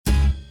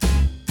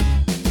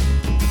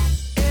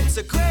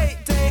a great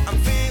day, I'm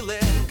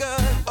feeling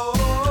good.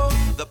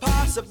 Oh, the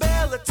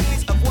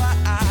possibilities of what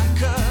I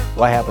could.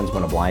 What happens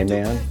when a blind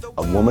man,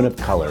 a woman of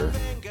color,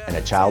 and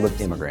a child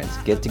of immigrants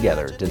get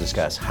together to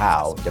discuss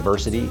how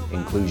diversity,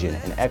 inclusion,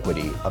 and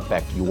equity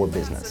affect your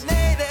business?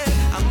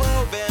 I'm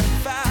moving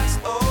fast.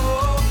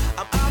 Oh,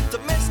 I'm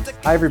optimistic.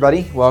 Hi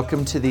everybody,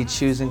 welcome to the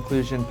Choose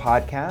Inclusion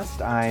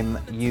podcast. I'm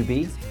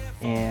Yubi,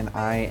 and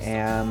I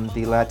am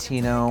the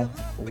Latino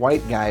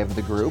white guy of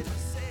the group.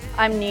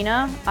 I'm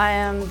Nina. I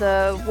am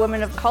the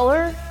woman of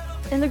color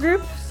in the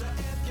group.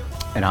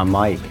 And I'm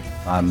Mike.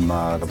 I'm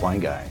the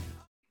blind guy.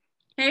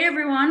 Hey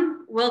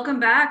everyone,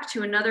 welcome back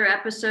to another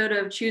episode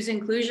of Choose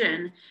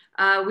Inclusion.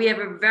 We have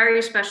a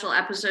very special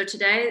episode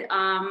today.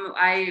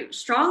 I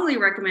strongly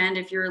recommend,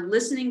 if you're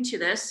listening to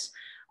this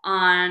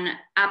on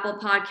Apple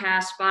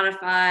Podcasts,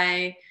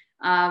 Spotify,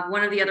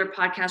 one of the other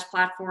podcast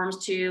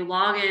platforms, to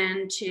log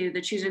in to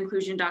the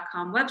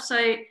chooseinclusion.com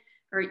website.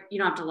 Or you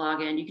don't have to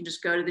log in, you can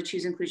just go to the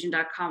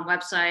chooseinclusion.com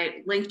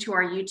website, link to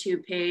our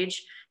YouTube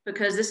page,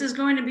 because this is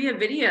going to be a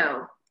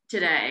video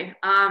today,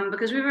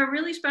 because we have a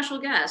really special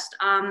guest.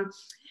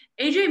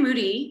 AJ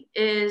Moody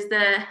is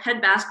the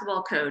head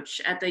basketball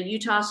coach at the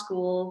Utah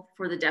School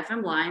for the Deaf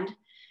and Blind,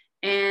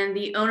 and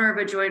the owner of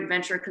a joint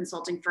venture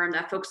consulting firm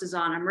that focuses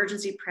on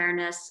emergency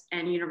preparedness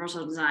and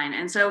universal design.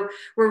 And so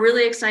we're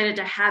really excited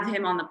to have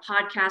him on the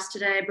podcast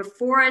today.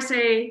 Before I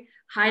say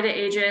hi to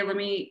AJ, let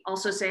me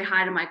also say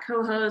hi to my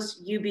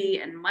co-hosts,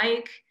 Yubi and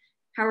Mike.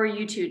 How are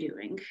you two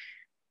doing?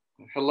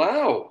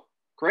 Hello,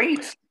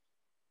 great.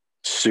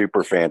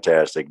 Super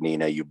fantastic,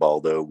 Nina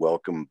Ubaldo.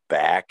 Welcome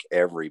back,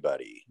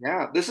 everybody.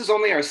 Yeah, this is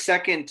only our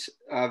second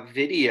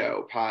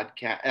video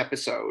podcast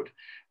episode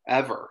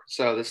ever,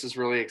 so this is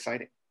really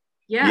exciting.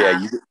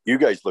 Yeah, you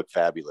guys look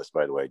fabulous,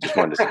 by the way. Just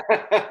wanted to say.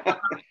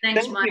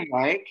 Thanks, Thank you,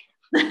 Mike.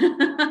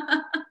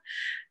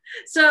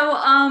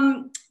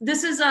 So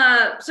this is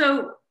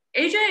so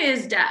AJ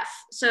is deaf.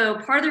 So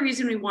part of the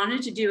reason we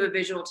wanted to do a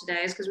visual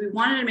today is because we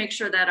wanted to make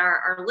sure that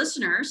our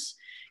listeners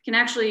can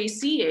actually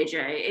see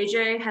AJ.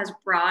 AJ has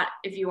brought,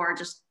 if you are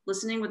just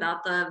listening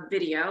without the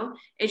video,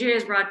 AJ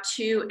has brought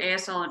 2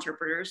 ASL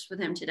interpreters with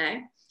him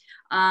today.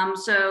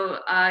 So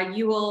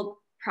you will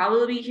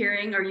probably be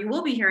hearing, or you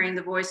will be hearing,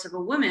 the voice of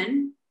a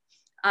woman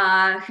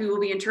who will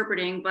be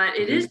interpreting, but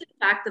it is in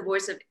fact the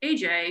voice of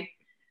AJ,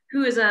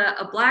 who is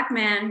a Black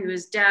man who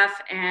is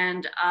deaf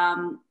and,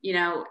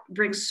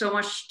 brings so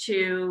much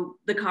to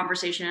the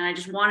conversation. And I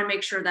just want to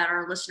make sure that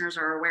our listeners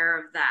are aware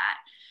of that.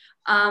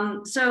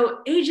 So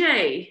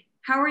AJ,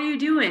 how are you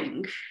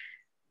doing?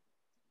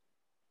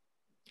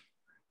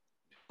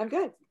 I'm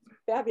good.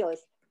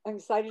 Fabulous. I'm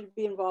excited to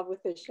be involved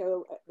with this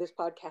show, this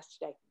podcast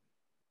today.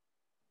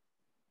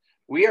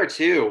 We are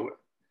too.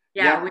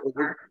 Yeah, we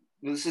are.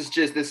 This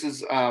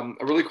is a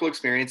really cool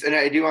experience. And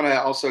I do want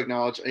to also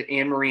acknowledge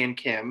Anne-Marie and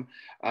Kim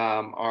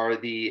are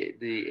the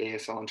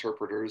ASL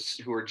interpreters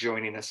who are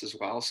joining us as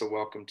well. So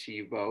welcome to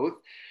you both.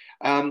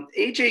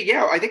 AJ,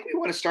 yeah, I think we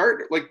want to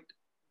start,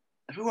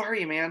 who are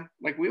you, man?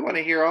 We want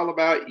to hear all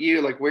about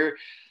you.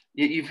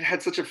 You've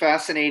had such a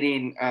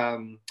fascinating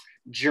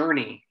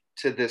journey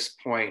to this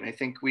point. I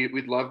think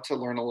we'd love to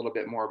learn a little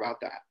bit more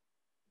about that.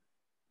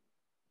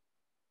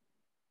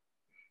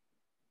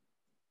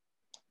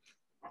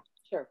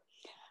 Sure.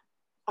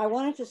 I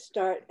wanted to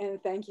start,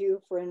 and thank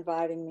you for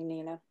inviting me,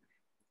 Nina.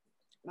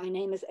 My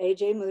name is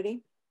AJ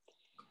Moody,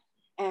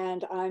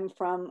 and I'm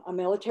from a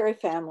military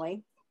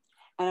family.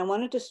 And I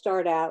wanted to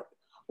start out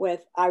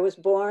with, I was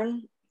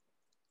born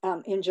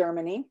in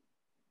Germany.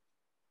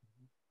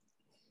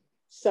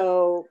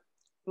 So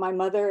my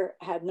mother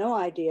had no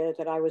idea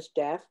that I was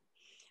deaf.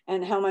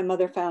 And how my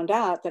mother found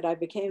out that I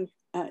became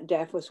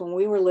deaf was when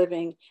we were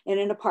living in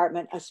an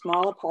apartment, a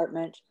small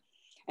apartment,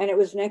 and it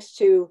was next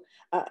to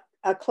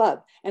a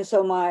club. And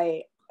so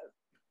my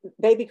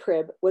baby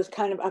crib was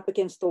kind of up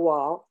against the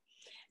wall.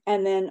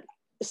 And then,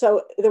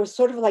 so there was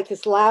sort of like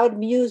this loud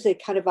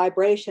music kind of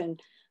vibration.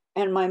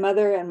 And my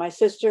mother and my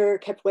sister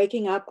kept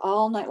waking up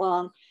all night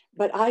long,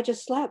 but I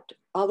just slept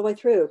all the way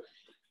through.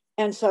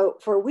 And so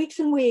for weeks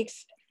and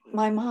weeks,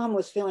 my mom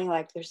was feeling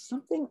like there's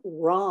something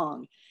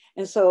wrong.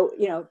 And so,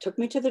 took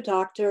me to the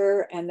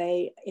doctor, and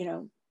they,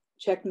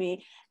 checked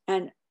me,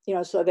 and,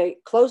 so they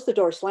closed the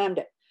door, slammed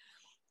it,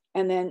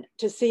 and then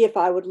to see if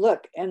I would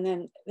look. And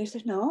then they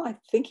said, no, I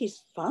think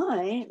he's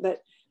fine,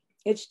 but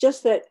it's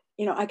just that,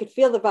 I could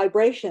feel the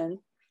vibration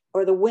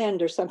or the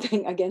wind or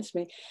something against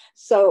me.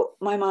 So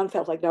my mom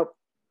felt like, nope.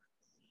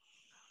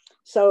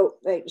 So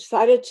they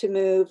decided to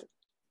move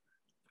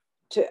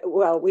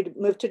we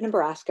moved to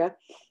Nebraska.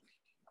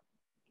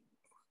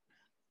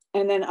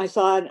 And then I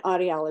saw an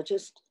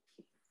audiologist,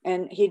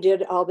 and he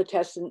did all the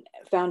tests and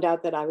found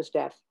out that I was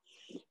deaf.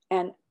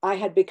 And I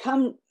had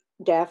become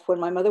deaf when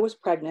my mother was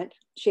pregnant.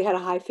 She had a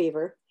high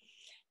fever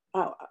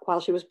while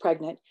she was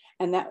pregnant.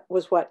 And that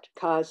was what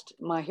caused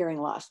my hearing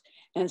loss.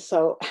 And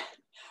so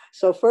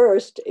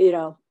first,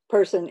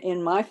 person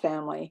in my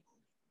family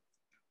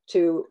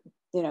to,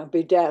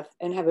 be deaf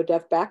and have a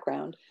deaf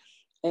background.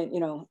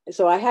 And,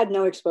 so I had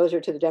no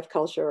exposure to the deaf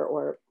culture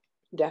or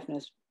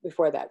deafness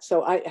before that.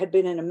 So I had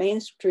been in a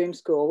mainstream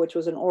school, which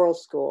was an oral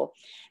school.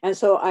 And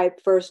so I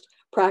first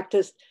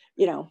practiced,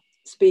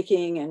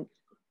 speaking, and,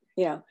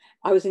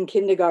 I was in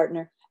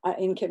kindergarten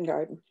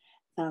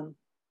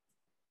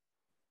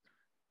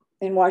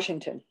in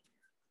Washington.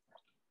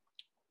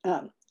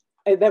 That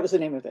was the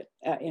name of it,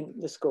 in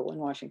the school in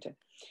Washington.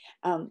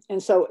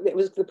 And so it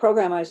was the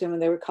program I was in,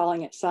 and they were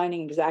calling it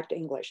Signing Exact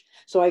English.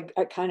 So I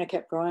kind of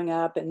kept growing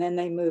up, and then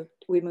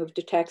we moved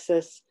to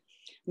Texas,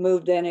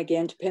 moved then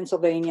again to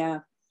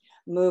Pennsylvania,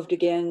 moved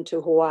again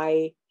to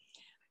Hawaii.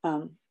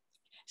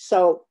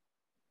 So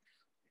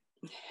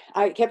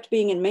I kept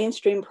being in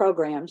mainstream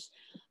programs.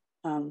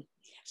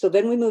 So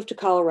then we moved to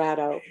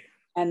Colorado,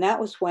 and that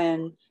was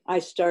when I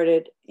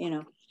started,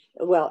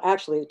 well,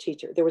 actually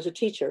there was a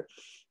teacher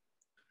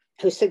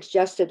who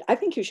suggested, I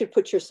think you should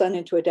put your son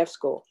into a deaf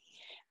school.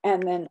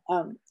 And then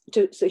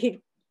so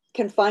he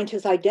can find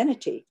his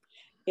identity,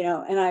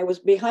 and I was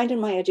behind in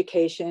my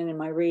education, and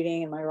my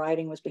reading and my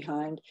writing was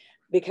behind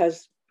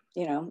because,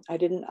 I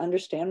didn't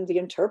understand the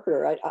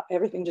interpreter.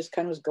 Everything just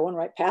kind of was going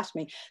right past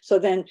me. So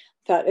then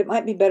thought it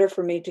might be better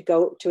for me to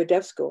go to a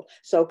deaf school.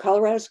 So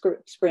Colorado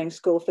Springs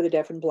School for the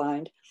Deaf and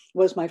Blind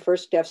was my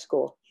first deaf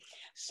school.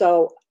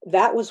 So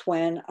that was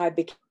when I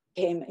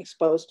became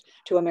exposed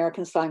to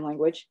American Sign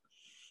Language,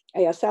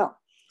 ASL.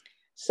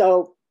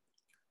 So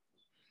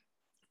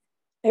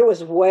it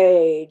was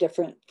way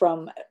different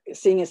from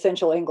seeing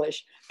Essential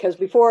English, because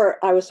before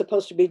I was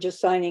supposed to be just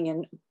signing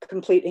in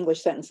complete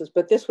English sentences,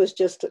 but this was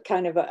just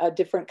kind of a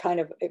different kind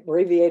of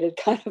abbreviated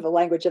kind of a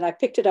language, and I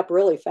picked it up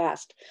really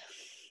fast.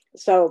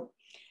 So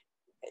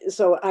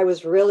I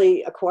was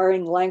really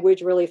acquiring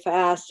language really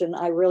fast, and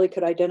I really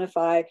could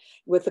identify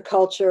with the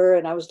culture,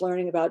 and I was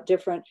learning about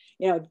different,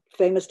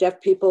 famous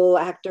deaf people,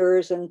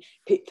 actors, and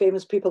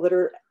famous people that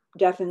are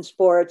deaf in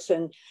sports,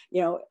 and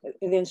the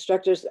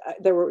instructors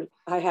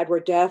I had were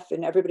deaf,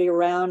 and everybody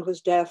around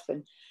was deaf,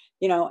 and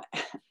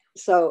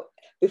so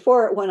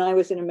before, when I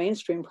was in a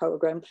mainstream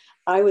program,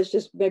 I was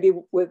just maybe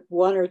with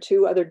one or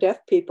two other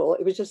deaf people.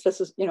 It was just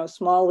this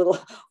small little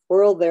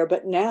world there.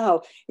 But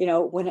now,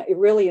 when it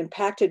really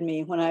impacted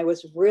me, when I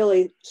was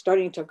really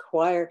starting to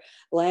acquire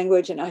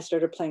language and I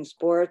started playing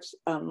sports,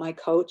 my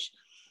coach,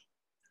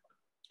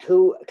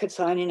 who could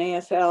sign in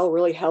ASL,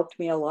 really helped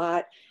me a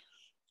lot.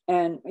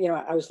 And,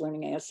 I was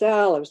learning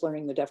ASL, I was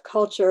learning the deaf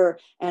culture,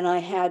 and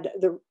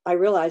I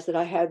realized that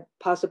I had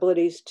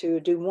possibilities to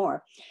do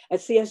more. At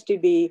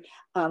CSDB,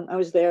 I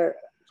was there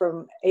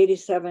from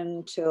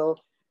 87 till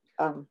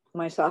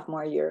my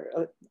sophomore year,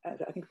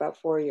 I think about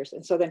 4 years.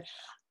 And so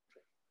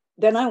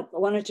then I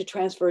wanted to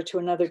transfer to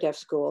another deaf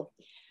school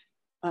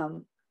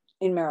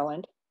in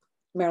Maryland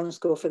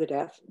School for the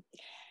Deaf.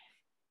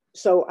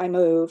 So I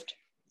moved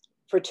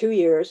for 2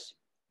 years,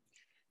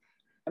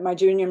 my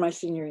junior and my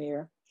senior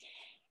year,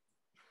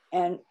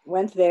 and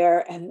went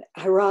there and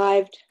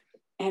arrived,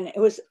 and it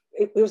was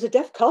a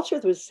deaf culture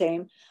that was the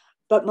same,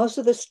 but most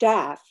of the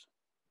staff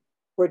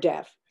were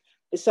deaf.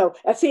 So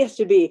at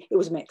CSDB, it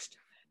was mixed.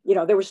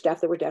 There were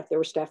staff that were deaf, there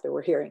were staff that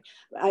were hearing,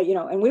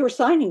 and we were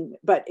signing,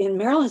 but in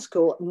Maryland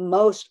School,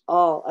 most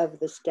all of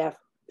the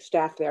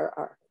staff there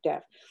are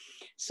deaf.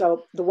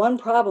 So the one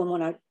problem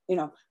when I,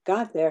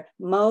 got there,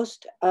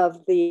 most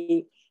of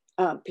the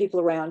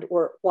people around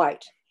were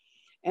white.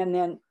 And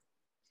then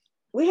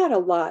we had a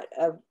lot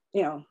of,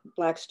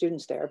 Black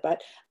students there,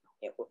 but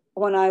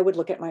when I would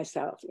look at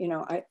myself,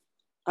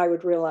 I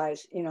would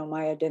realize,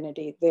 my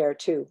identity there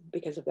too,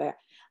 because of that.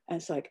 And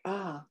it's like,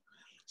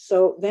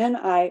 so then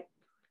I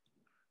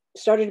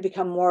started to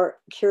become more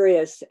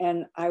curious,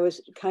 and I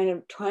was kind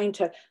of trying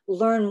to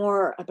learn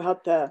more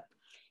about the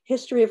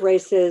history of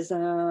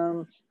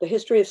racism, the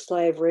history of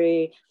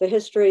slavery, the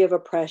history of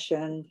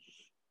oppression,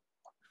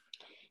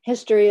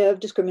 history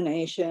of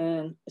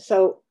discrimination.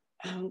 So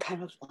I'm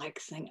kind of like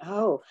saying,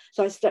 so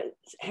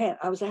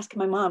I was asking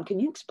my mom, can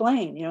you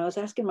explain? I was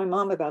asking my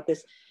mom about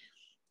this.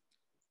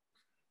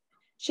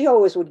 She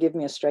always would give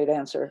me a straight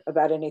answer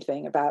about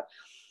anything, about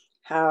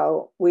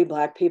how we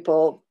Black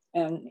people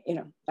and,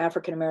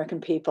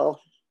 African-American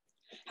people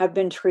have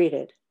been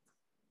treated.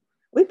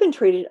 We've been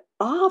treated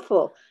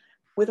awful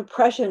with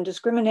oppression,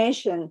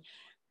 discrimination.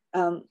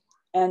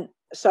 And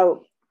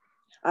so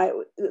I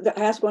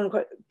asked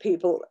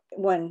people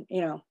when,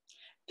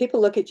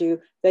 people look at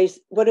you,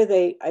 what do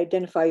they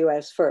identify you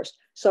as first?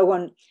 So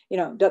when,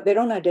 they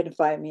don't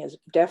identify me as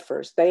deaf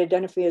first, they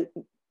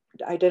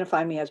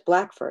identify me as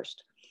Black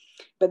first.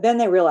 But then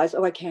they realize,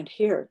 I can't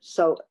hear,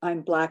 so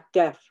I'm Black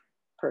deaf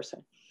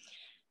person.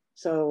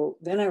 So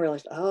then I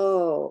realized,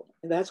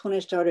 that's when I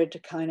started to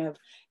kind of,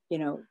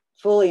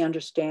 fully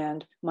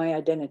understand my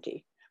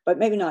identity, but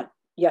maybe not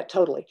yet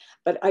totally.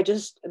 But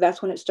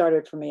that's when it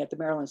started for me at the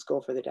Maryland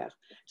School for the Deaf.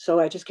 So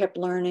I just kept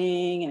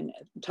learning, and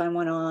time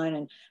went on.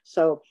 And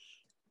so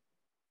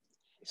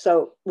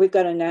we've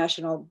got a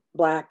national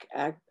Black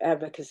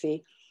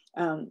advocacy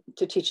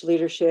to teach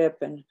leadership,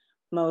 and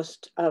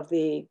most of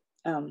the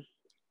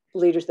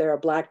leaders there are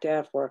Black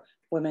deaf or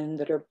women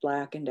that are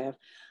Black and deaf.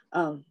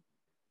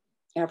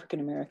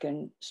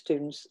 African-American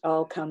students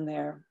all come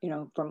there, you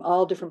know, from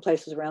all different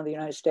places around the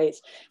United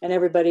States, and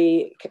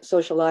everybody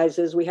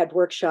socializes. We had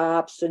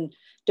workshops and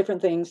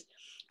different things.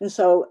 And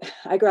so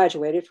I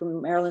graduated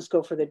from Maryland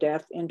School for the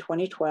Deaf in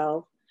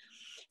 2012.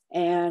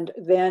 And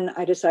then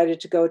I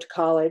decided to go to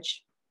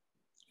college,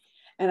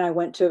 and I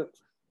went to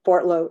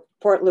Fort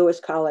Lewis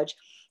College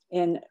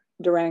in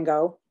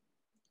Durango,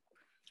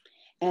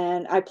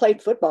 and I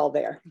played football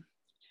there.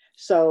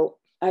 So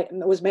I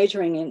was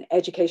majoring in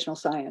educational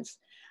science.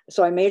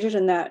 So I majored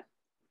in that,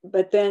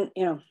 but then,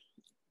 you know,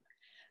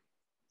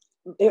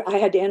 I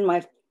had to end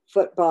my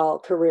football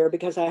career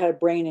because I had a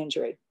brain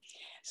injury.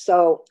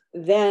 So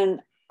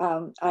then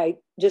I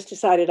just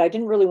decided I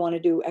didn't really want to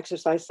do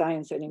exercise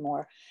science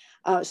anymore.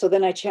 So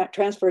then I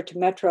transferred to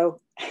Metro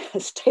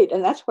State,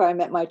 and that's where I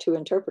met my two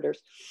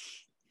interpreters.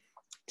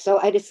 So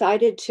I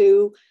decided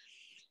to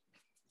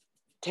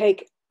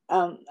take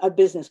a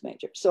business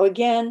major. So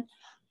again,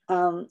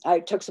 I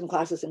took some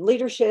classes in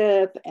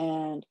leadership,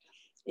 and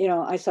you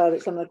know, I saw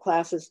that some of the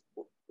classes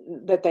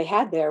that they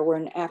had there were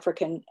in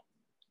African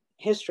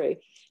history,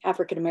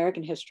 African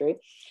American history.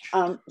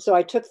 So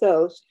I took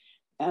those,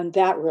 and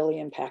that really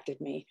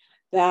impacted me.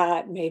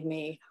 That made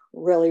me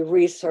really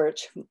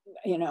research,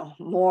 you know,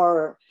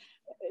 more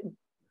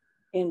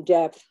in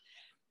depth.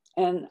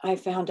 And I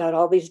found out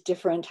all these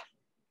different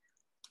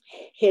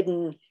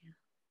hidden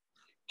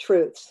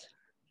truths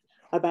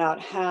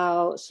about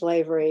how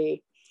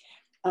slavery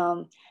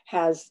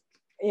has,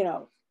 you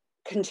know,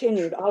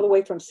 continued all the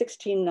way from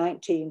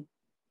 1619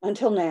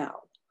 until now.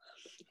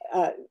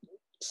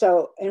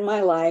 So in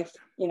my life,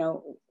 you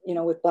know,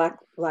 with Black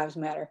Lives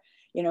Matter,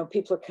 you know,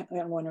 people are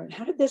kind of wondering,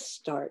 how did this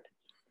start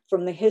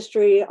from the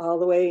history all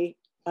the way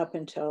up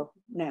until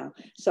now?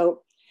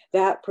 So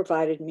that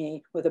provided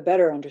me with a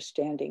better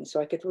understanding. So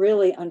I could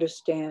really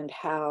understand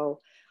how,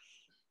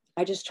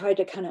 I just tried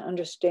to kind of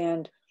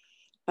understand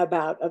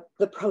about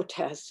the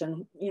protests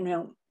and, you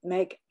know,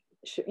 make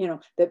sure, you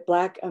know, that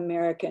Black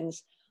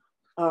Americans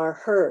are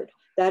heard.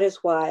 That is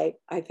why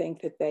I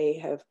think that they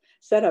have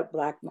set up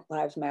Black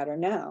Lives Matter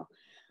now.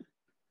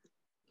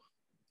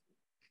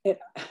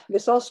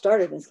 This all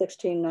started in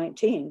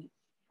 1619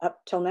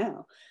 up till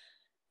now.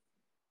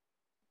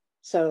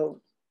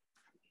 So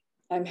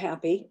I'm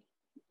happy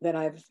that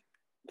I've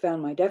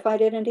found my deaf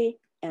identity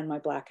and my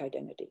Black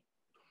identity.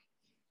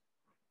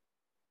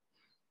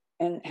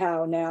 And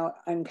how now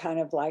I'm kind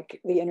of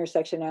like the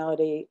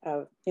intersectionality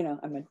of, you know,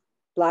 I'm a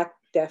Black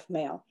deaf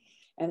male,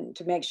 and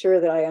to make sure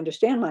that I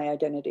understand my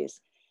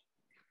identities.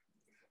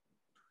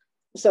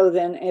 So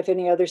then if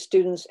any other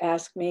students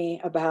ask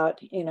me about,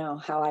 you know,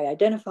 how I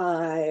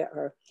identify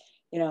or,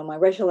 you know, my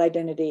racial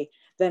identity,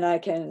 then I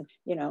can,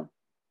 you know,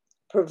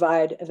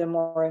 provide them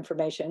more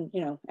information, you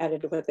know,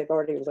 added to what they've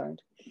already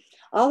learned.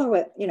 All of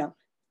it, you know,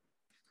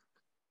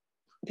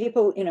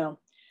 people, you know,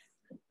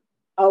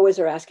 always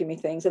are asking me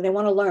things, and they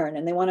want to learn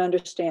and they want to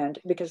understand,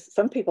 because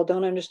some people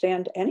don't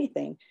understand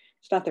anything.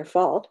 It's not their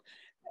fault.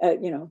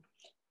 You know,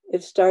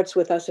 it starts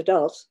with us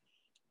adults.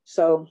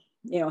 So,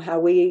 you know, how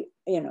we,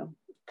 you know,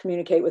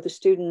 communicate with the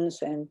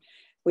students, and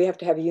we have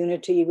to have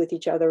unity with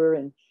each other.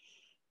 And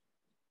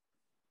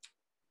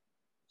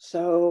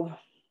so,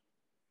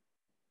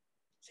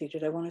 see,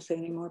 did I want to say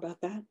any more about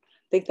that? I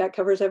think that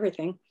covers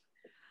everything.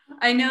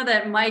 I know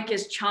that Mike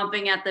is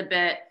chomping at the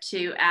bit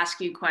to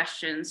ask you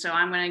questions, so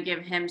I'm going to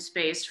give him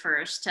space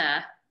first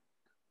to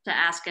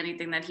ask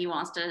anything that he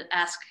wants to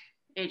ask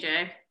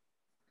AJ.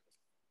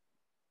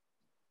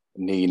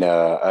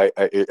 Nina,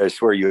 I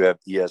swear you have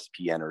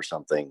ESPN or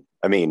something.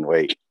 I mean,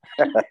 wait.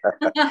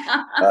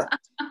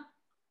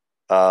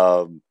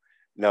 No,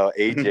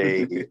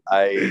 AJ,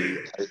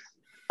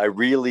 I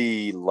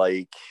really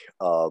like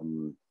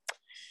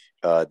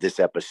this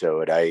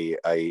episode.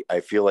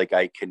 I feel like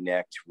I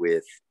connect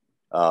with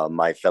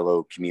my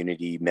fellow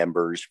community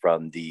members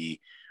from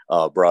the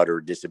broader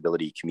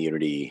disability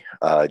community.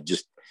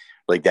 Just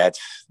like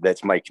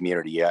that's my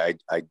community. I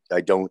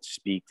don't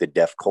speak the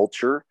deaf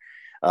culture,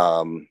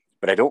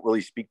 but I don't really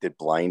speak the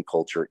blind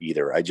culture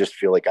either. I just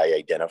feel like I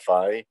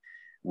identify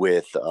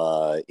with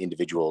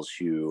individuals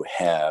who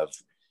have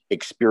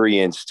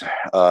experienced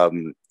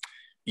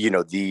you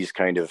know, these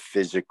kind of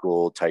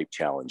physical type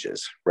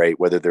challenges, right?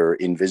 Whether they're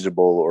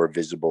invisible or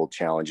visible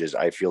challenges,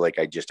 I feel like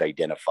I just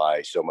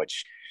identify so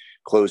much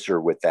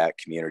closer with that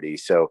community.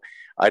 So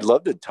I'd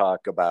love to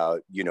talk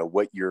about, you know,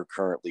 what you're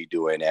currently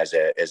doing as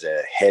a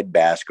head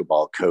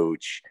basketball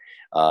coach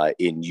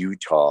in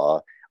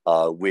Utah,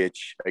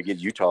 which again,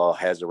 Utah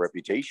has a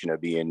reputation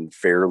of being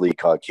fairly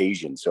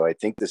Caucasian. So I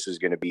think this is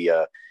going to be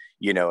a,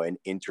 you know, an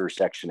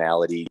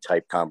intersectionality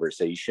type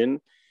conversation.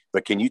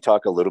 But can you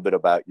talk a little bit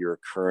about your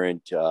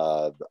current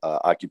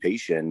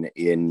occupation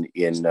in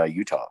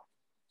Utah?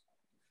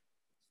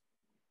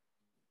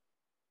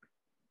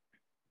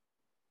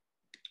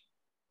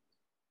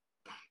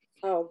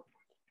 Oh,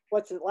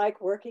 what's it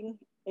like working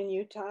in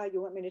Utah?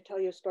 You want me to tell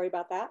you a story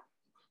about that?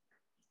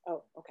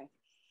 Oh, okay.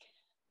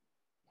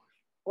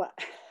 Well,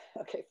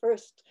 okay,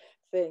 first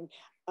thing,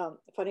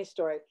 funny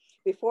story.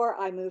 Before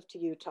I moved to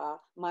Utah,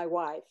 my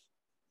wife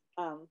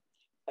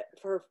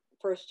her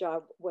first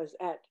job was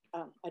at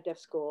a deaf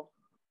school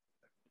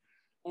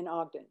in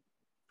Ogden.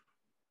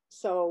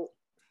 So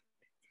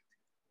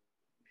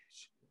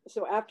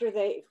after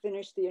they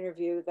finished the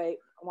interview, they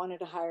wanted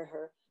to hire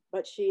her,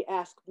 but she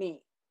asked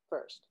me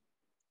first.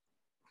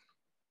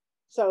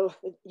 So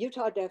the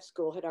Utah Deaf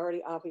School had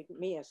already offered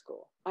me a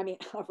school. I mean,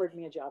 offered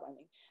me a job, I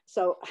mean.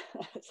 So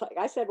it's like,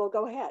 I said, well,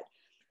 go ahead.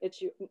 It's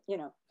you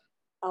know,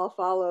 I'll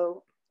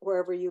follow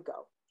wherever you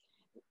go.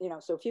 You know,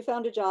 so if you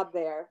found a job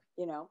there,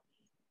 you know,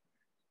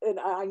 and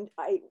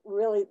I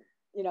really,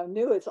 you know,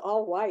 knew it's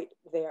all white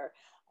there.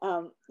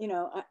 You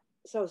know,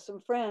 so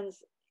some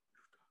friends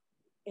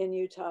in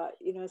Utah,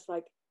 you know, it's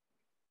like,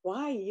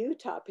 why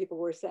Utah? People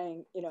were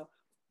saying, you know,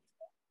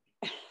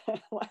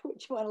 why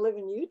would you want to live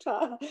in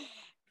Utah?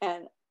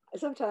 And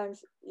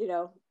sometimes, you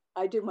know,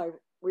 I do my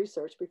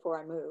research before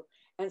I move.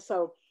 And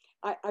so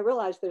I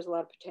realized there's a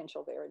lot of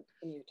potential there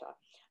in Utah,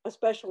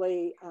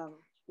 especially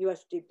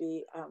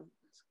USDB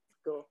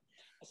school.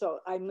 So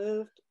I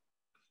moved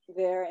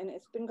there and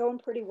it's been going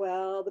pretty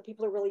well. The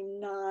people are really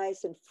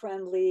nice and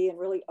friendly and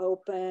really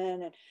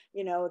open, and,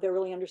 you know, they're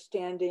really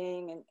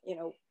understanding, and, you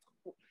know,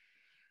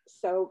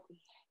 so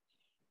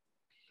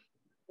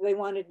they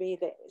wanted me,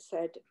 they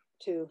said,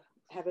 to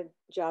have a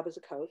job as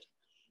a coach,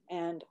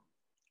 and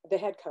the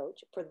head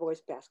coach for the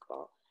boys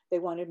basketball. They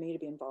wanted me to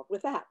be involved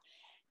with that.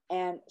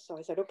 And so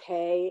I said,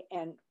 okay.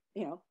 And,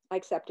 you know, I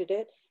accepted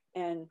it,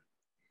 and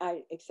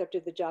I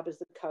accepted the job as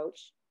the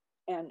coach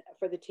and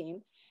for the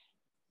team.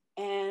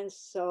 And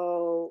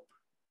so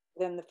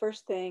then the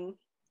first thing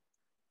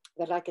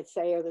that I could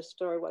say, or the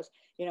story was,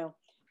 you know,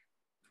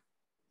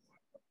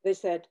 they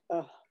said,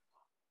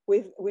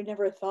 we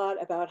never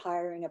thought about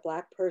hiring a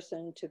Black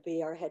person to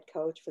be our head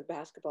coach for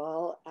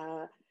basketball.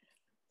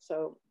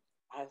 So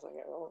I was like,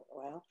 oh,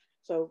 well,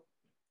 so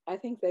I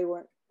think they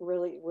weren't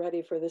really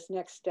ready for this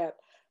next step.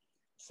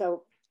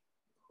 So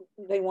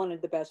they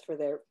wanted the best for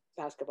their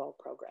basketball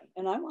program,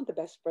 and I want the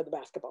best for the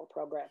basketball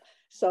program.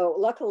 So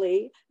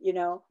luckily, you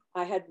know,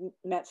 I had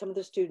met some of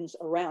the students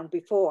around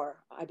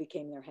before I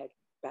became their head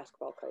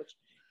basketball coach.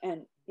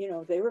 And, you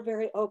know, they were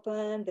very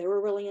open. They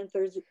were really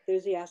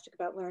enthusiastic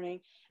about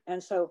learning.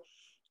 And so,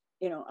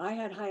 you know, I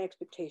had high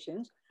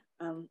expectations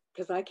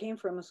because I came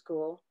from a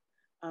school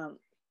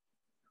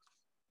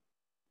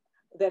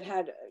that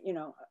had, you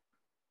know,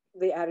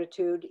 the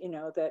attitude, you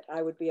know, that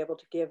I would be able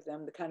to give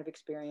them the kind of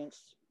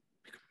experience,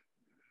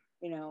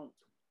 you know,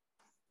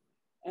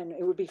 and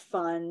it would be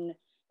fun,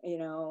 you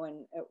know,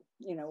 and,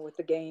 you know, with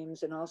the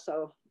games. And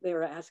also they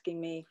were asking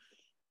me,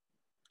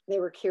 they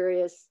were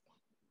curious,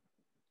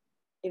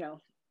 you know,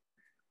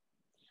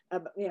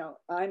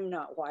 I'm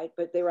not white,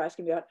 but they were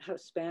asking me about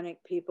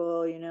Hispanic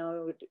people, you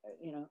know,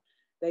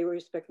 they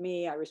respect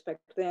me, I respect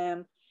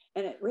them.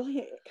 And it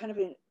really kind of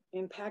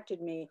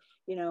impacted me,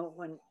 you know,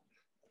 when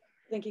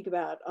thinking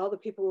about all the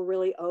people were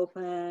really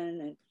open,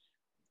 and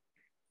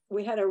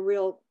we had a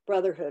real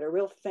brotherhood, a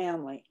real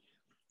family.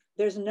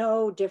 There's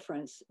no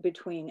difference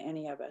between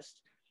any of us,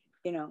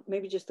 you know,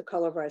 maybe just the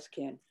color of our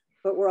skin,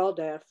 but we're all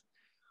deaf.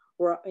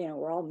 We're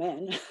all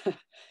men.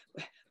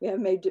 We have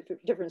made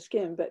different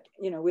skin, but,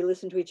 you know, we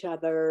listen to each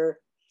other,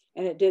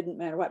 and it didn't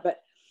matter what.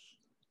 But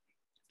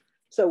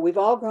so we've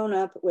all grown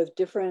up with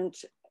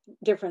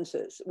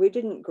differences. We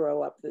didn't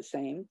grow up the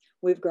same.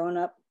 We've grown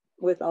up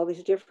with all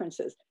these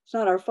differences. It's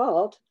not our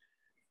fault,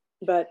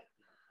 but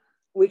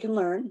we can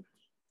learn.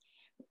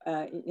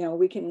 You know,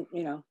 we can,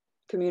 you know,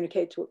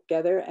 communicate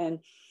together. And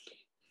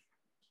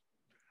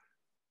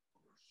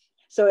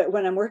so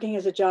when I'm working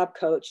as a job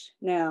coach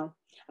now,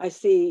 I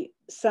see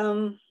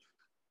some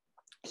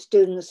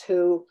students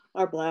who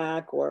are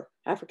Black or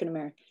African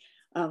American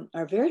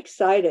are very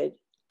excited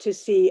to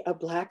see a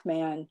Black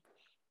man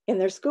in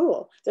their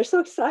school. They're so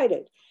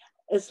excited.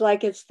 It's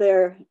like it's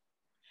their,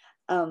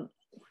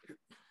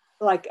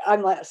 like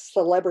I'm a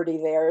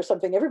celebrity there or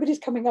something. Everybody's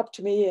coming up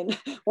to me and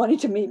wanting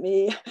to meet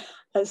me.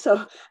 And so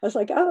I was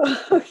like,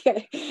 oh,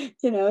 okay.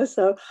 You know,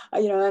 so,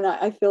 you know, and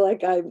I feel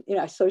like I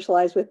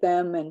socialize with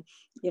them, and,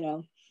 you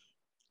know,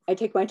 I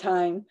take my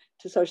time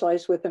to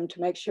socialize with them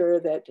to make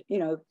sure that, you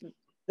know,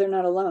 they're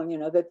not alone, you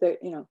know, that they're,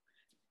 you know,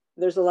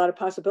 there's a lot of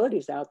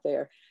possibilities out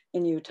there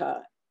in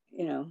Utah,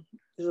 you know,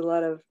 there's a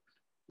lot of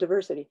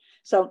diversity.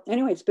 So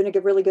anyway, it's been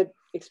a really good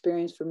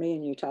experience for me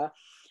in Utah.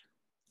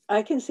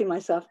 I can see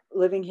myself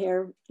living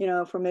here, you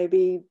know, for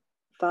maybe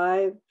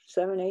 5,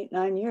 7, 8,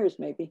 9 years,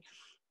 maybe.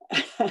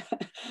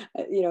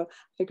 You know,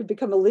 I could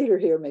become a leader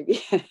here,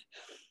 maybe.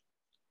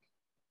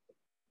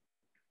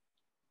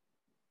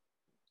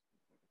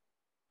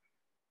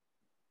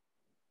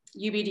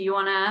 Yubi, do you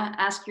want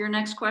to ask your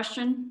next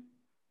question?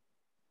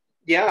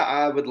 Yeah,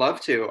 I would love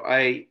to.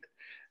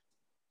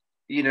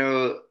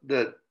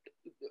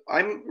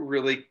 I'm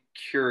really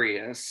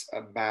curious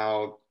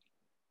about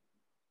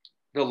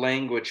the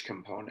language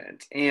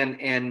component,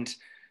 and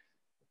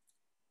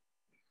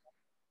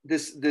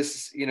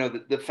this, you know,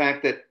 the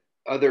fact that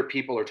other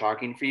people are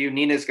talking for you.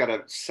 Nina's got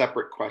a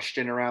separate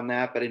question around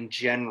that, but in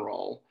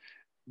general,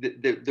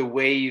 the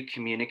way you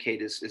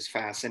communicate is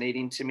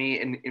fascinating to me.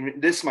 And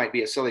this might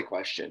be a silly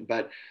question,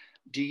 but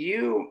Do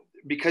you,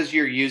 because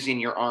you're using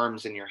your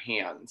arms and your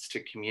hands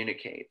to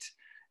communicate,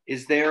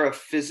 is there a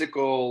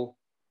physical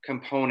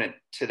component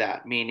to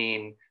that?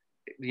 Meaning,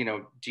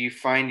 do you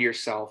find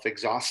yourself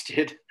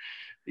exhausted,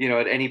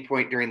 at any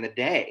point during the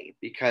day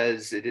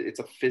because it's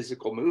a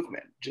physical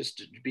movement just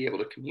to be able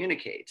to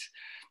communicate?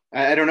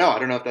 I don't know. I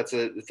don't know if that's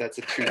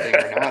a true thing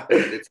or not, but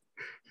it's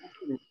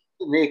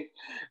me.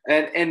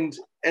 And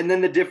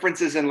then the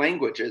differences in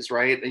languages,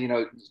 right?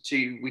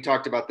 We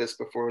talked about this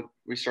before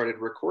we started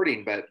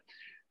recording, but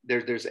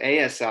there's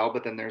ASL,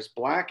 but then there's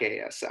Black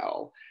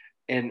ASL.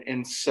 And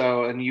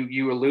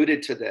you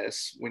alluded to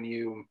this when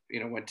you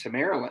went to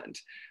Maryland.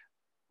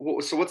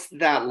 So what's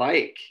that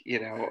like?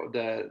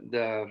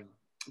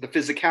 The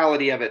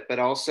physicality of it, but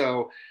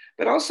also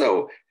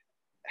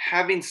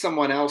having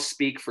someone else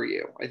speak for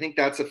you. I think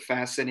that's a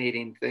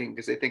fascinating thing,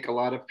 because I think a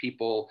lot of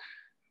people,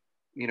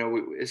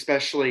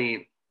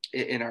 especially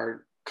in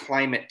our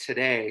climate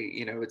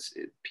today,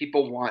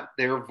 people want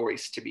their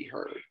voice to be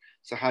heard.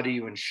 So how do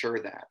you ensure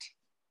that?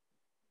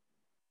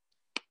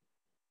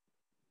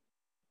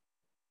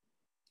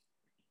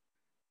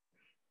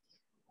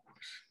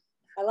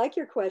 I like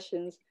your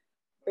questions.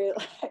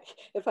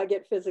 If I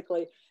get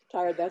physically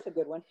tired, that's a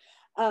good one.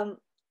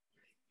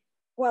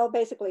 Well,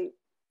 basically,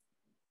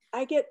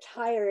 I get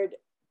tired,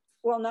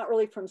 well, not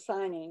really from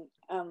signing.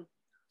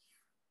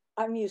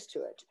 I'm used to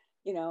it.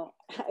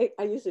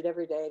 I use it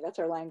every day. That's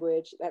our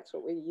language. That's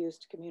what we use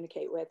to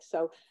communicate with.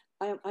 So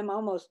I'm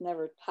almost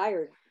never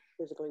tired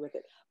physically with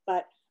it,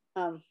 but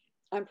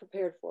I'm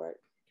prepared for it,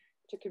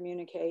 to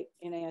communicate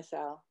in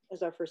ASL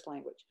as our first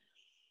language.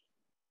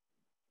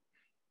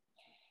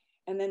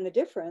 And then the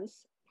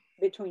difference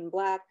between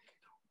Black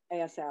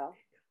ASL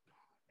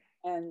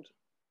and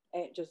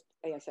just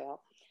ASL,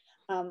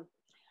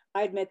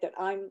 I admit that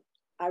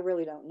I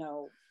really don't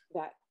know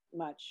that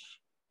much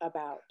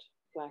about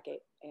Black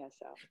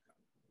ASL,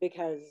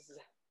 because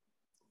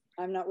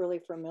I'm not really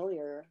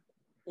familiar,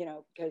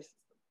 because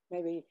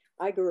maybe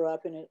I grew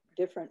up in a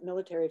different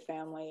military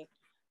family,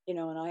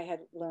 and I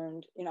had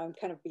learned, I'm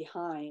kind of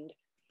behind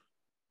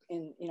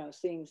in,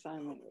 seeing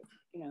sign language,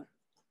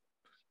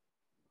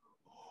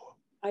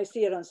 I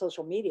see it on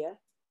social media,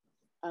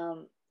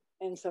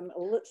 and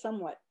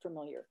somewhat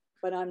familiar,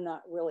 but I'm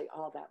not really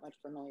all that much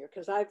familiar,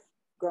 because I've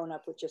grown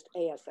up with just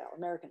ASL,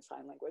 American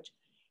Sign Language.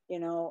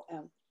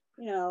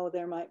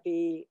 There might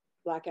be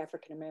Black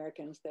African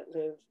Americans that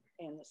live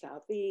in the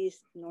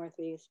Southeast,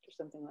 Northeast, or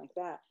something like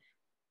that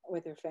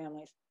with their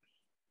families.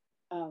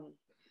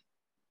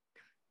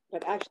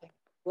 But actually,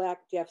 Black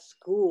Deaf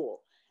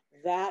School,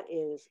 that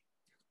is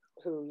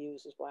who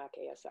uses Black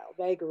ASL.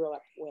 They grew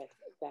up with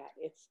that.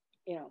 It's,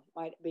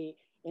 might be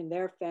in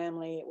their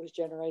family, it was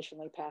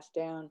generationally passed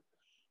down,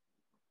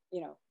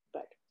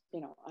 but,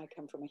 I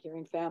come from a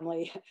hearing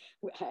family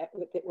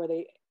where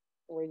they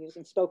were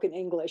using spoken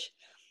English.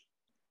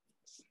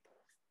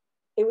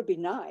 It would be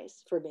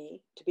nice for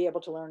me to be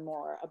able to learn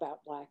more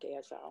about Black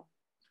ASL.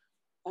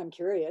 I'm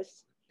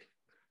curious.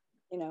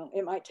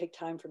 It might take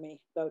time for me,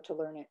 though, to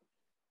learn it.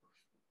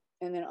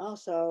 And then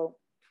also,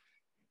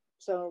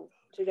 so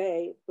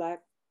today,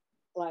 Black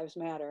Lives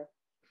Matter.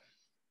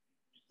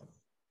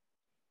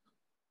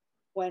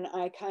 When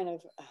I kind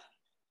of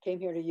came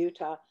here to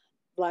Utah,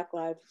 Black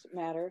Lives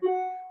Matter,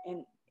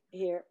 and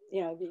here,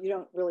 you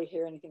don't really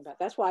hear anything about it.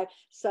 That's why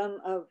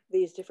some of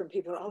these different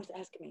people are always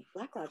asking me,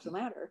 Black Lives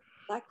Matter?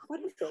 Like,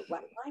 what is it?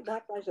 Why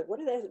Black Lives Matter? What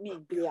does it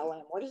mean,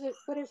 BLM? What is it?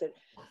 What is it?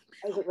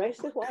 Is it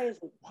racist? Why is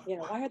it,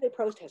 why are they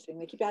protesting?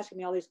 They keep asking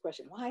me all these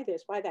questions. Why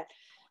this? Why that?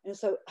 And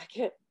so I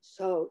get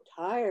so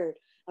tired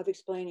of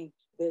explaining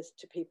this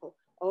to people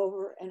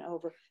over and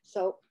over.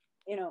 So,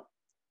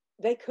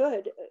 they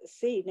could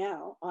see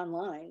now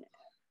online,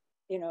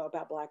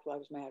 about Black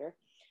Lives Matter.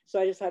 So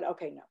I decided,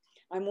 okay, no,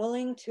 I'm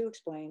willing to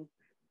explain,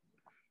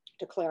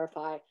 to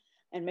clarify,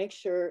 and make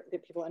sure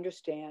that people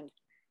understand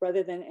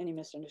rather than any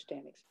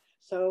misunderstandings.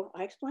 So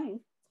I explain.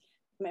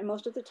 And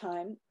most of the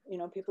time,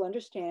 people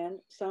understand.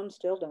 Some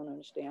still don't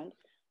understand.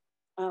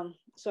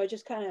 So I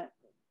just kind of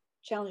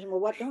challenge them, well,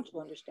 what don't you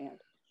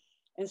understand?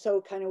 And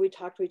so kind of we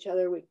talk to each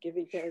other, we give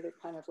each other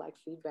kind of like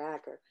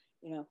feedback, or,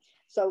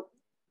 so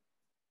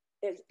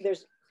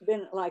there's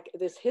been like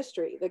this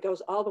history that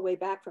goes all the way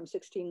back from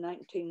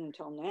 1619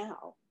 until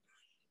now.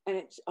 And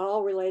it's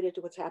all related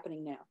to what's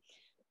happening now.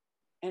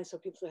 And so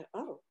people say,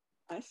 oh,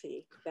 I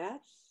see.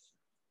 That's,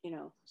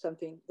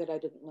 something that I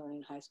didn't learn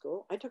in high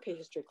school. I took a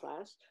history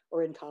class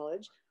or in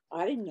college.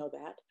 I didn't know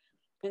that.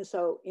 And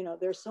so,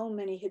 there's so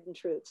many hidden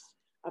truths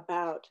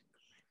about,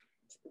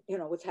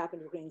 what's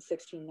happened between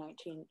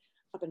 1619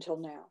 up until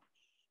now.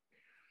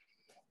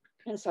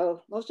 And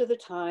so most of the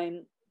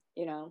time,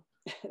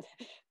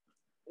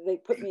 they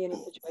put me in a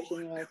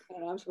situation,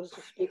 and I'm supposed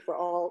to speak for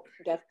all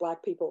deaf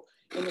Black people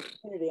in the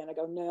community. And I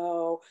go,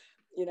 no,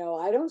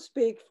 I don't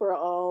speak for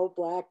all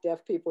Black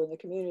deaf people in the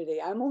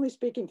community. I'm only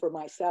speaking for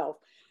myself.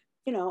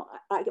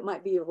 It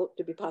might be able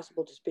to be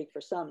possible to speak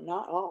for some,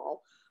 not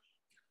all.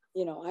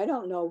 I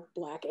don't know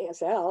Black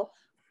ASL.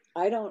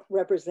 I don't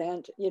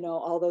represent,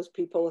 all those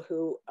people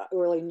who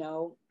really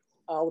know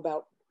all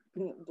about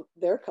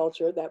their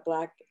culture, that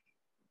Black,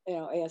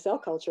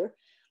 ASL culture.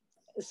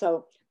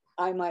 So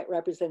I might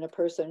represent a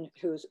person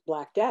who's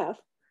Black deaf,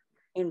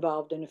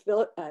 involved in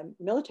a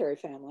military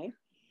family.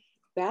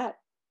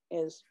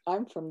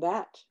 I'm from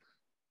that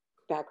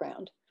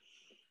background.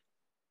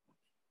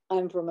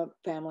 I'm from a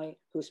family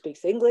who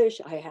speaks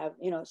English. I have,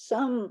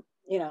 some,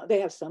 they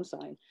have some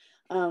sign.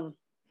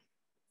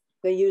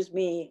 They use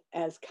me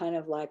as kind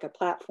of like a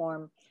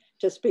platform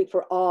to speak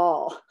for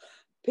all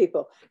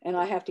people. And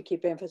I have to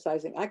keep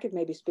emphasizing, I could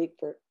maybe speak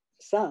for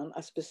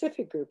a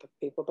specific group of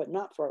people, but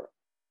not for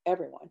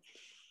everyone.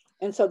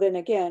 And so then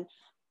again,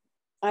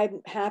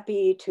 I'm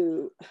happy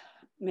to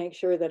make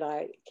sure that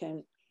I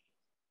can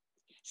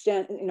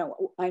stand,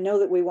 I know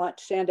that we want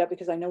to stand up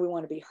because I know we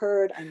want to be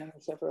heard. I know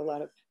we suffer a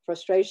lot of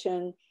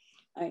frustration.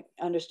 I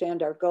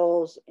understand our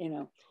goals,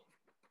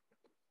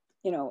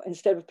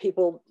 instead of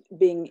people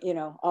being,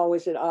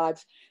 always at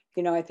odds,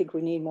 I think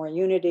we need more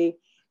unity.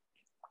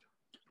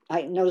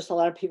 I notice a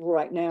lot of people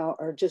right now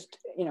are just,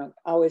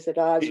 always at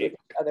odds with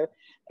each other.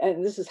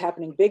 And this is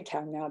happening big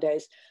time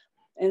nowadays.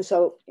 And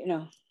so,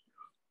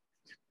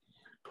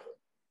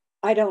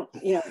 I don't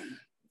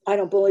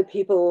bully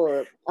people,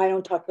 or I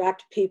don't talk back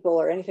to people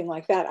or anything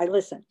like that. I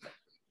listen.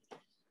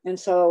 And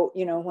so,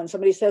 when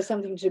somebody says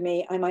something to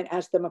me, I might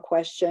ask them a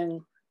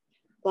question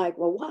like,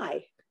 well,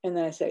 why? And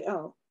then I say,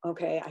 oh,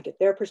 okay, I get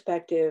their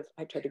perspective.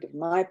 I try to give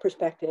my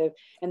perspective.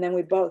 And then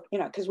we both,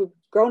 because we've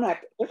grown up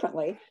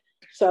differently.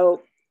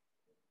 So,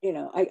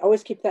 I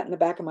always keep that in the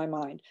back of my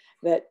mind,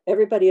 that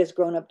everybody has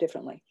grown up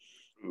differently,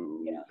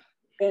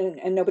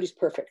 and nobody's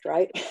perfect,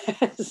 right?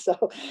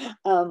 So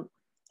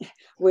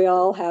we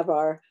all have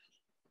our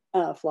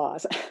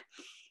flaws.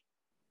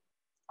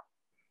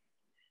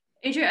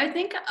 Adria, I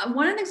think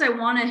one of the things I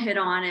want to hit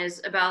on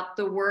is about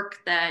the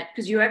work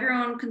because you have your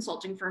own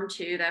consulting firm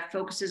too, that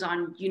focuses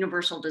on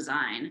universal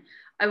design.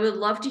 I would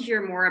love to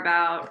hear more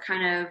about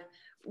kind of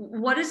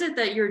what is it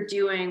that you're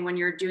doing when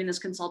you're doing this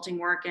consulting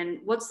work, and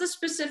what's the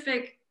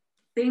specific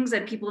things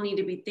that people need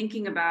to be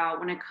thinking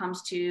about when it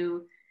comes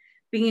to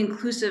being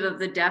inclusive of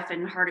the deaf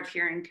and hard of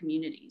hearing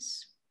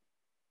communities?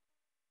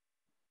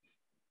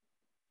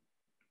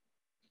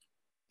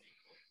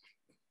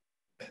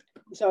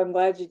 So I'm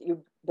glad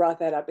you brought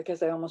that up,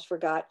 because I almost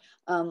forgot.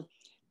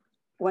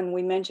 When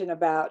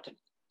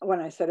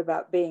I said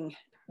about being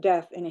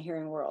deaf in a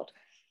hearing world,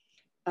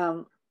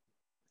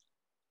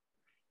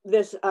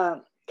 this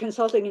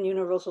consulting in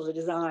universal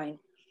design,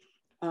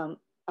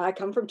 I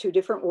come from two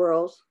different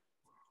worlds,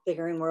 the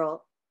hearing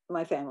world,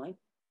 my family,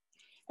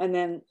 and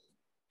then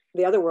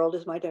the other world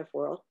is my deaf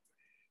world,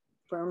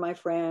 where my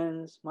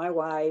friends, my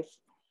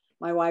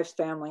wife's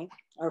family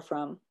are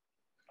from.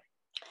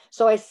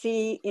 So I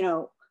see,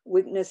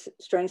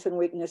 strengths and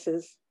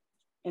weaknesses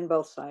in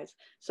both sides.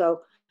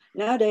 So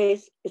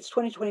nowadays it's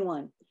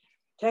 2021.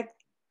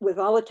 With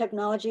all the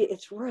technology,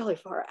 it's really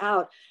far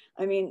out.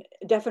 I mean,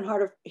 deaf and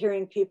hard of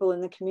hearing people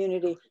in the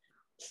community,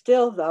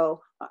 still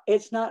though,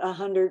 it's not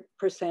 100%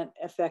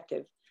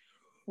 effective.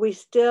 There's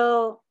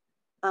still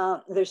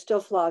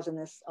flaws in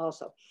this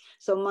also.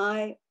 So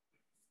my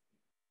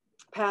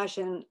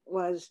passion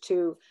was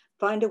to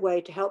find a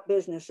way to help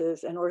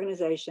businesses and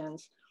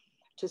organizations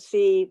to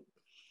see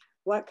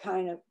what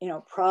kind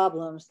of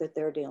problems that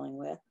they're dealing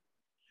with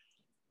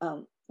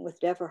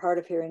deaf or hard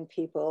of hearing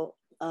people,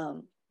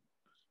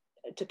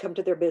 to come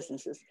to their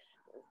businesses.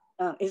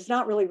 It's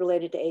not really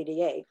related to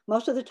ADA.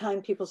 Most of the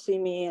time people see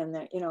me and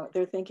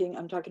they're thinking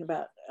I'm talking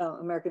about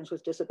Americans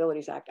with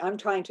Disabilities Act. I'm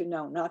trying to,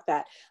 no, not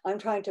that. I'm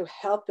trying to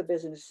help the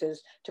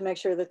businesses to make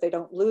sure that they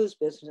don't lose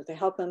business. They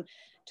help them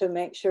to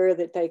make sure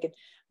that they can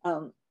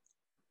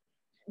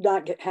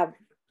not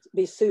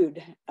be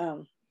sued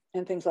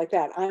and things like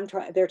that. I'm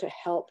there to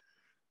help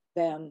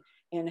them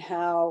in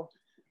how,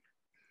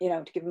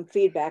 to give them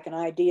feedback and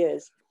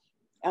ideas,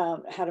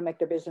 how to make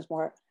their business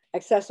more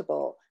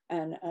accessible,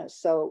 and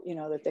so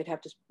that they'd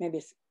have to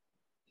maybe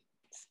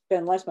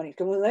spend less money.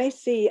 Because when they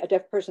see a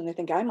deaf person, they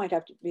think I might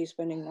have to be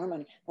spending more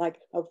money. Like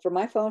for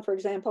my phone, for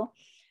example,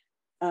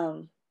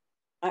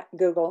 I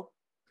Google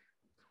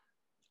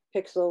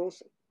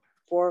Pixels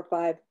 4 or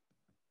 5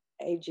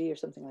 AG or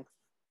something like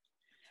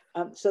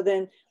that. So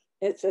then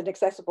it's an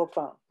accessible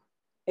phone.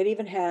 It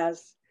even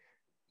has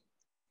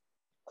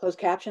closed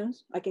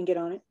captions. I can get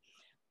on it.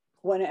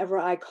 Whenever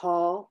I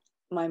call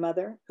my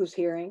mother who's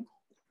hearing,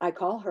 I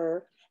call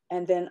her,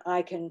 and then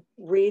I can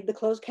read the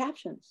closed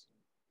captions.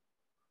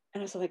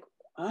 And I was like,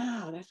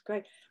 wow, that's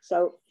great.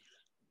 So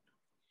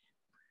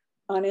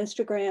on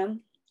Instagram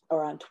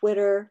or on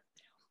Twitter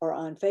or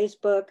on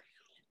Facebook,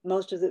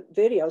 most of the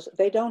videos,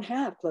 they don't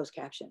have closed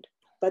captioned,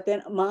 but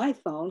then my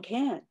phone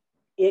can.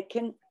 It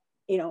can,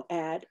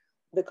 add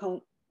the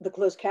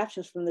closed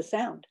captions from the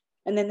sound,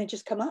 and then they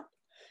just come up.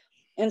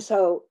 And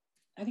so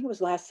I think it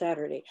was last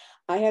Saturday,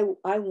 I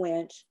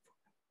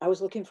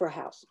was looking for a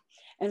house.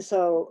 And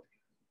so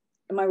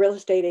my real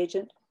estate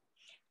agent,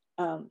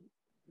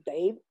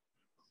 they,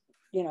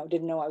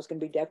 didn't know I was going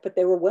to be deaf, but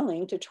they were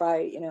willing to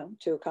try,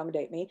 to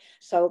accommodate me.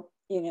 So,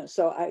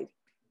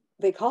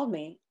 they called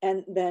me,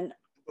 and then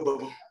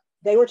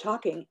they were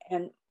talking,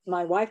 and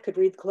my wife could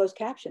read the closed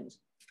captions.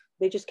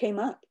 They just came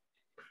up,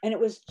 and it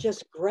was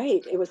just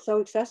great. It was so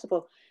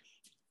accessible.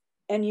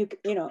 And you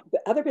know,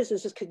 other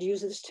businesses could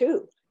use this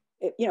too.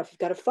 You know, if you've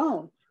got a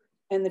phone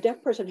and the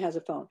deaf person has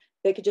a phone,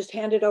 they could just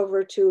hand it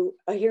over to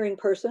a hearing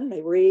person.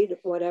 They read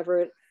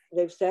whatever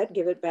they've said,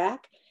 give it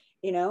back.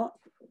 You know,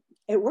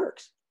 it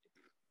works.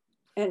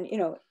 And, you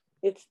know,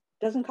 it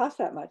doesn't cost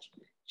that much,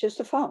 just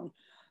a phone.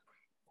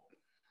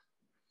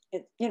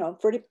 You know,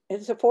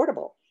 it's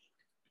affordable.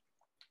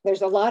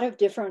 There's a lot of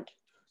different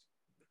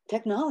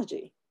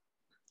technology,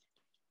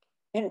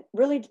 and it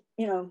really,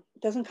 you know,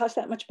 doesn't cost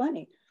that much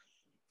money.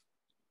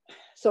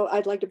 So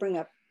I'd like to bring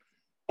up,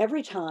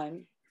 every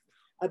time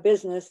a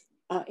business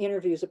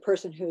interviews a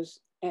person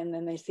and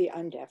then they see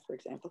I'm deaf, for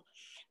example,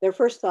 their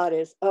first thought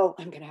is, oh,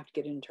 I'm going to have to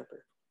get an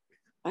interpreter.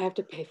 I have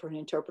to pay for an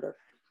interpreter.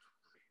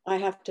 I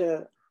have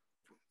to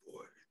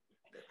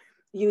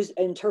use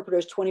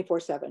interpreters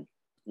 24/7.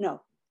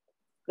 No,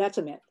 that's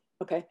a myth.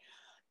 Okay.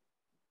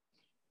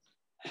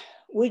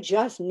 We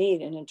just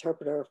need an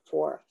interpreter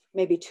for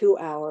maybe 2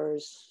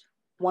 hours,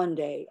 one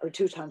day, or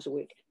 2 times a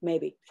week,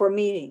 maybe for a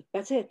meeting.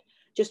 That's it.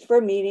 Just for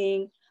a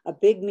meeting, a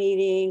big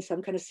meeting,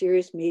 some kind of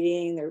serious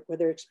meeting, where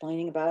they're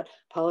explaining about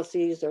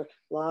policies or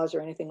laws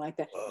or anything like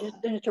that. Just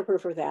an interpreter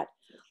for that.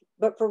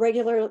 But for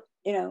regular,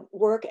 you know,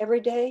 work every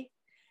day,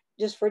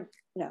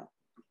 no,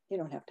 you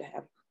don't have to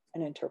have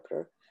an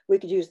interpreter. We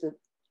could use the,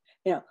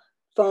 you know,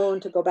 phone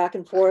to go back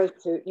and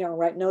forth, to, you know,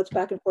 write notes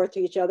back and forth to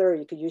each other. Or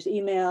you could use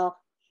email,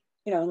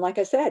 you know, and like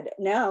I said,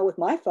 now with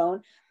my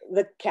phone,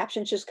 the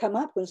captions just come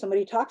up when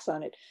somebody talks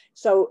on it.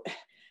 So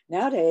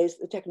nowadays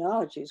the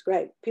technology is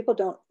great. People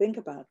don't think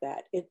about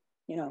that. You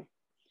know,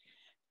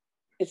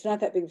 it's not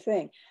that big a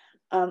thing.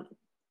 I'm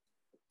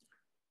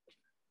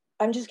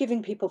just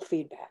giving people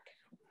feedback.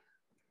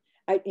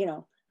 You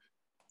know,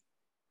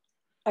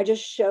 I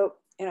just show,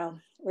 you know,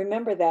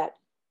 remember that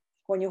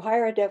when you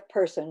hire a deaf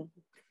person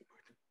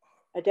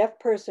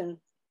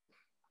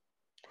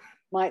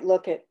might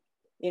look at,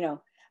 you know,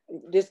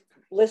 just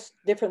list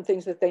different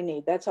things that they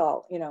need. That's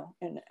all, you know,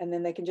 and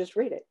then they can just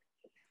read it.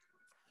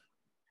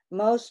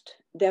 Most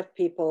deaf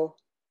people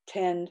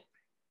tend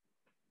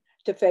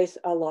to face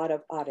a lot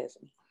of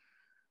autism.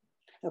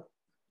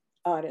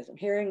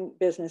 Hearing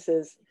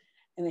businesses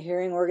and the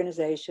hearing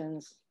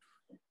organizations,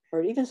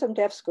 or even some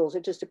deaf schools,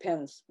 it just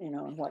depends, you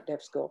know, on what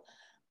deaf school,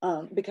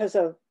 because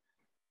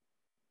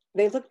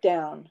they look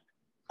down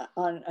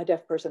on a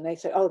deaf person. They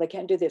say, oh, they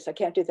can't do this, I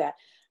can't do that,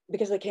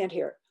 because they can't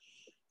hear.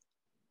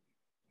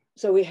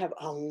 So we have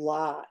a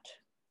lot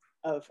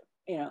of,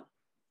 you know,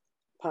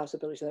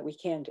 possibilities that we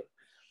can do.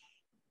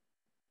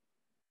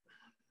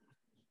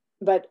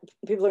 But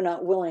people are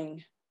not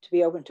willing to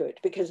be open to it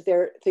because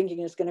they're thinking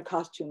it's going to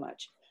cost too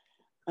much,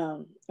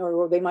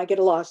 or they might get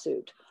a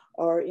lawsuit,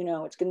 or, you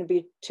know, it's going to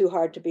be too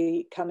hard to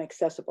become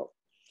accessible.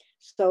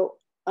 So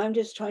I'm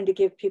just trying to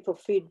give people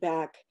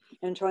feedback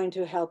and trying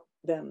to help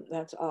them.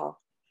 That's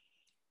all.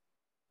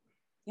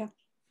 Yeah.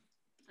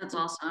 That's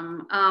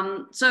awesome.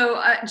 So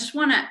I just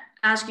want to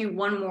ask you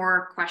one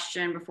more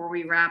question before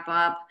we wrap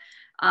up.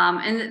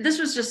 And this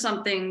was just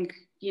something,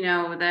 you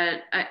know,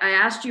 that I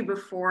asked you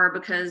before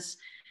because,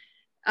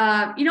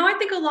 you know, I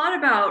think a lot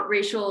about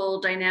racial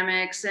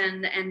dynamics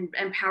and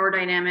power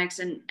dynamics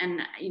and,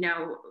 you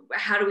know,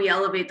 how do we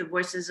elevate the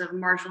voices of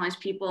marginalized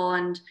people?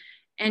 And,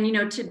 you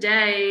know,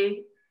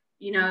 today,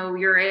 you know,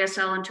 your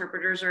ASL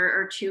interpreters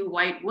are 2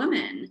 white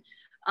women.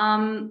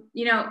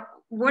 You know,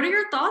 what are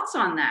your thoughts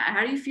on that?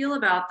 How do you feel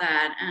about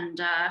that? And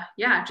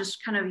yeah,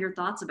 just kind of your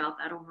thoughts about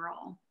that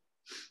overall.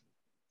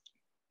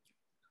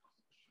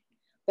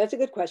 That's a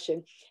good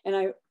question. And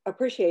I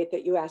appreciate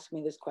that you asked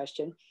me this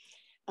question,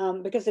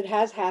 because it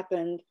has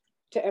happened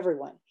to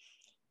everyone.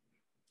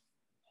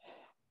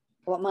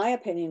 What my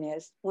opinion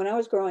is, when I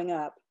was growing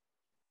up,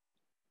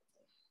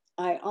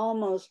 I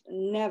almost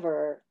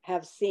never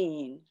have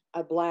seen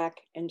a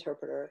Black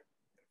interpreter,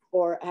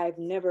 or I've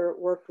never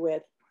worked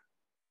with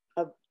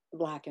a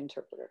Black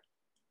interpreter.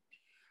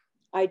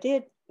 I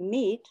did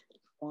meet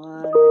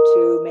 1 or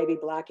 2 maybe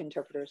Black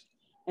interpreters.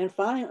 And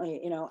finally,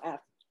 you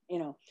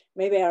know,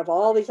 maybe out of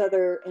all these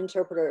other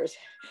interpreters,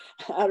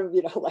 out of,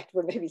 you know, like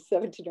for maybe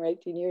 17 or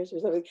 18 years or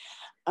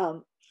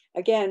something,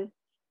 again,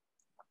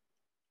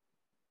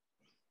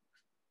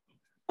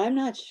 I'm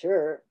not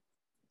sure,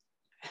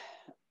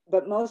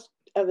 but most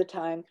of the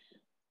time,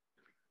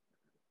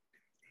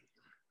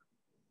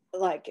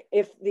 like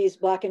if these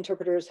Black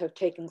interpreters have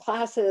taken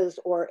classes,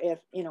 or if,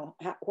 you know,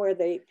 where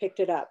they picked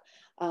it up,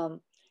 I'm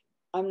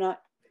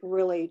not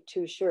really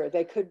too sure.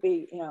 They could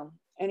be, you know,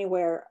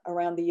 anywhere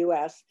around the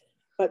US,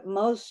 but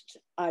most,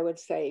 I would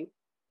say,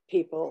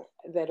 people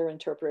that are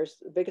interpreters,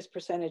 the biggest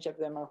percentage of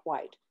them are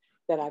white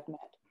that I've met.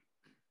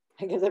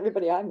 Because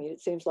everybody I meet,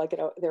 it seems like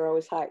they're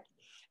always white.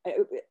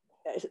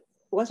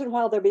 Once in a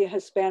while, there'll be a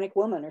Hispanic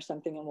woman or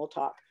something and we'll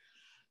talk.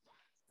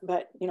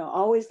 But, you know,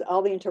 always,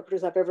 all the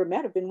interpreters I've ever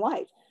met have been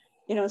white.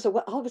 You know, so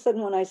all of a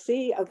sudden when I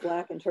see a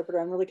Black interpreter,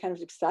 I'm really kind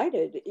of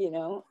excited, you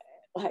know,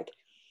 like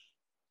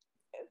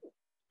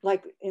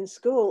in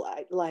school,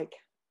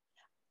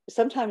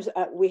 sometimes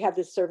we have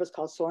this service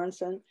called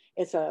Sorensen.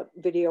 It's a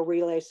video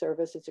relay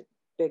service. It's a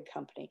big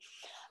company.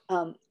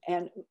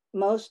 And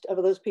most of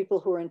those people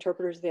who are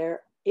interpreters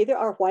there either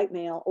are white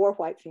male or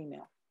white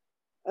female.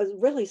 A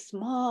really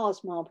small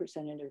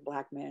percentage of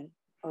Black men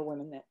or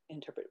women that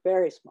interpret,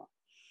 very small.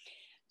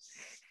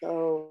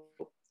 So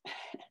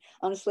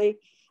honestly,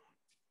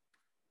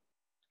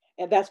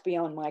 and that's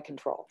beyond my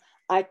control.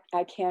 I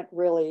can't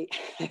really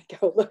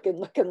go look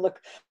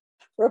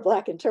for a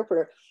Black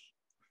interpreter.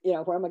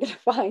 Where am I going to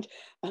find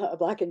a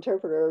Black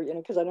interpreter?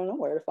 Because I don't know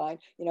where to find,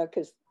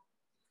 because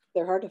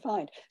they're hard to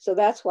find. So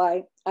that's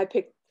why I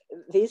picked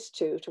these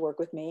two to work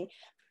with me,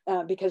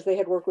 because they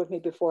had worked with me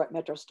before at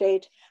Metro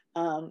State,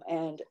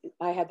 and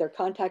I had their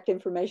contact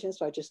information.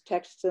 So I just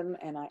texted them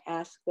and I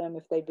asked them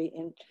if they'd be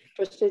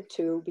interested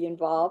to be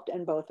involved,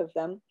 and both of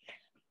them,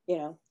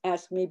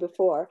 asked me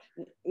before.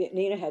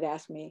 Nina had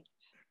asked me,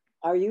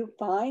 "Are you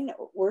fine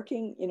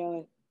working,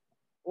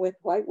 with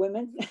white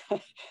women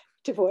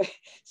to voice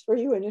for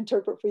you and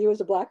interpret for you as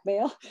a Black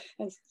male?"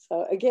 And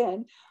so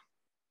again,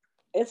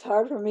 it's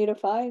hard for me to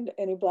find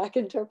any Black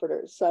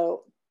interpreters.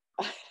 So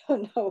I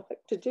don't know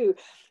what to do.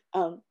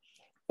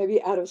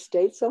 Maybe out of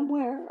state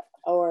somewhere,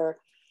 or,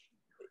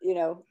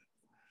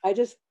 I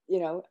just,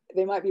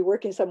 they might be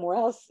working somewhere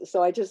else.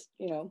 So I just,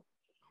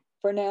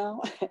 for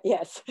now,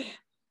 yes.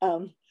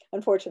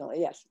 Unfortunately,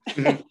 yes.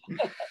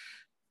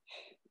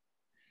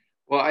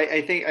 Well,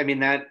 I think,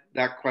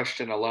 that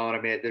question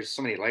alone, there's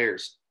so many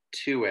layers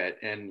to it.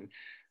 And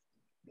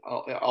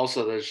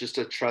also there's just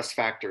a trust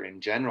factor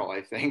in general,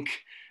 I think,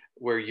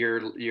 where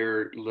you're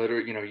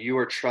literally, you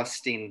are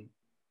trusting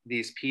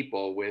these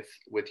people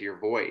with your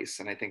voice.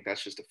 And I think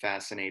that's just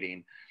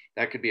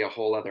that could be a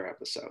whole other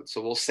episode.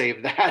 So we'll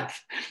save that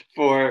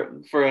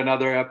for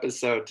another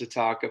episode to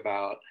talk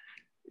about,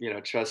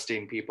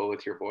 trusting people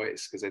with your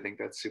voice, because I think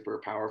that's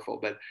super powerful.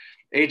 But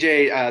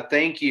AJ,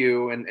 thank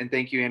you. And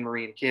thank you,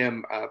 Anne-Marie and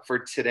Kim, for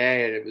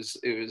today.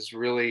 It was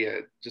really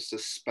just a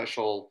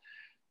special,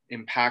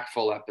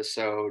 impactful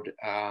episode.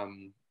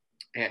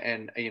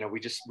 And we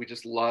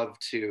just love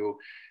to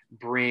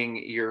bring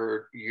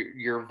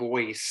your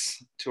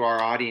voice to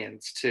our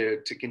audience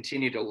to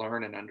continue to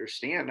learn and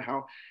understand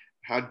how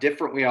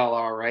different we all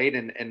are, right?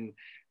 And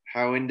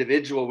how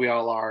individual we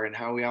all are, and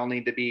how we all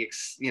need to be,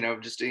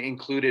 just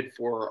included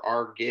for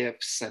our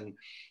gifts and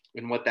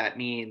what that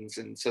means.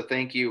 And so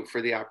thank you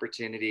for the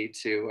opportunity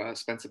to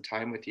spend some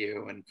time with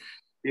you and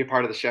be a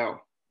part of the show.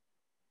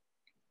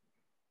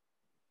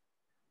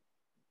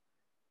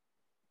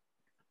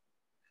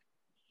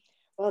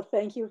 Well,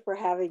 thank you for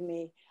having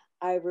me.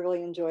 I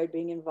really enjoyed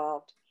being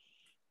involved,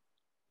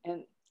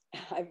 and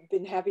I've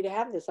been happy to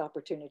have this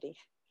opportunity.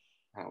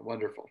 Oh,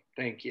 wonderful.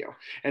 Thank you.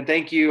 And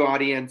thank you,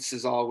 audience,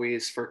 as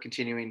always, for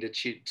continuing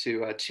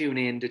to tune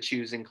in to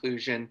Choose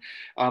Inclusion.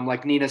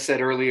 Like Nina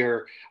said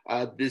earlier,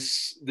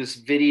 this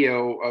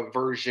video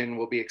version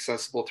will be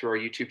accessible through our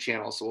YouTube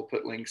channel. So we'll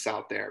put links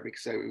out there,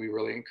 because we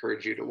really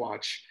encourage you to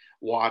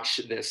watch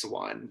this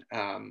one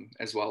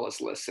as well as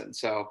listen.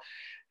 So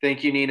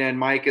thank you, Nina and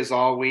Mike, as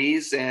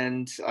always.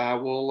 And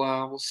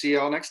we'll see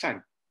you all next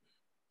time.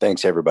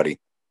 Thanks, everybody.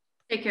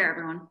 Take care,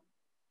 everyone.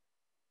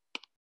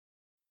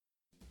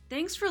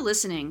 Thanks for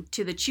listening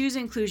to the Choose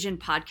Inclusion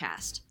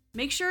podcast.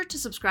 Make sure to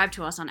subscribe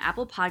to us on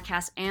Apple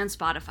Podcasts and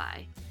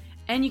Spotify.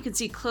 And you can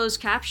see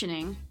closed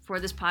captioning for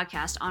this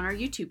podcast on our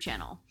YouTube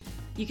channel.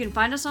 You can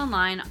find us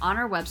online on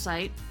our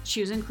website,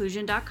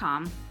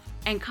 chooseinclusion.com,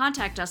 and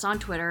contact us on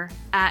Twitter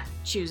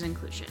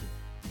 @ChooseInclusion.